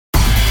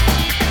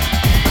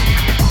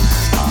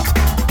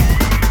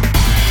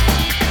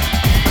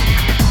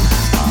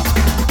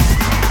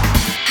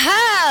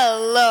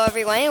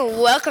everyone,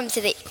 and welcome to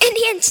the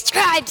Indian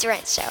Tribes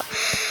Rant Show.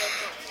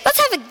 Let's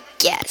have a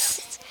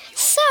guess.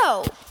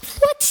 So,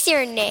 what's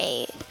your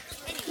name?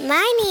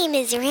 My name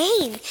is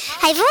Rain.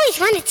 I've always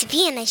wanted to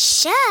be in a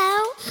show.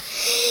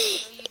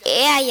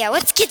 Yeah,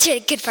 let's get to the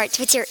good parts.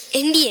 What's your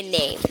Indian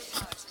name?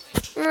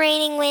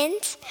 Raining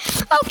Winds.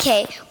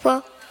 Okay,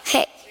 well,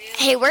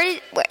 hey, where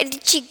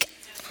did you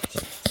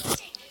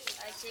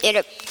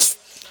go?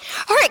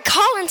 All right,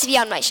 call in to be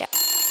on my show.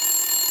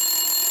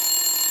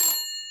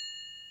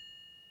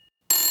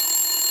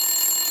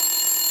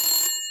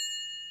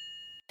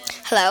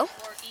 Hello?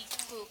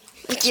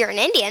 You're an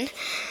Indian.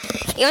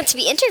 You want to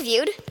be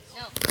interviewed?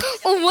 No.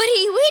 Well, what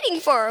are you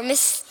waiting for,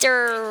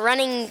 Mr.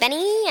 Running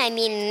Bunny? I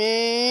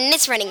mean,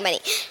 Miss Running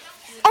Bunny.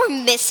 Or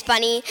Miss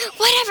Bunny.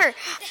 Whatever.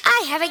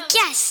 I have a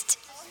guest.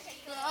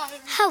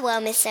 Hello,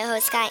 Mr.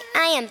 Host Guy.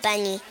 I am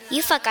Bunny.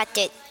 You forgot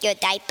your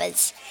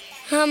diapers.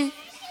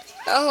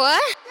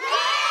 What?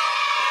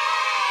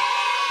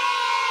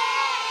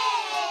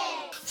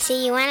 So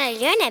you want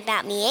to learn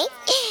about me, eh?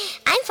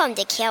 I'm from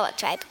the Kerouac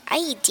tribe. I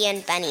eat deer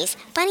and bunnies.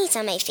 Bunnies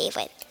are my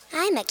favorite.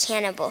 I'm a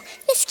cannibal.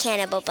 Miss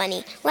Cannibal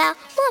Bunny. Well,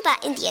 more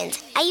about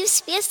Indians. I use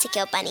spears to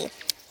kill bunny.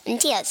 And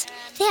deers.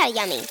 They are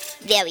yummy.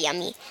 Very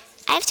yummy.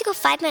 I have to go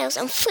 5 miles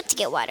on foot to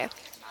get water.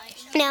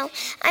 No,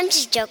 I'm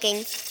just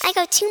joking. I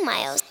go 2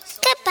 miles.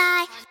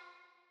 Goodbye.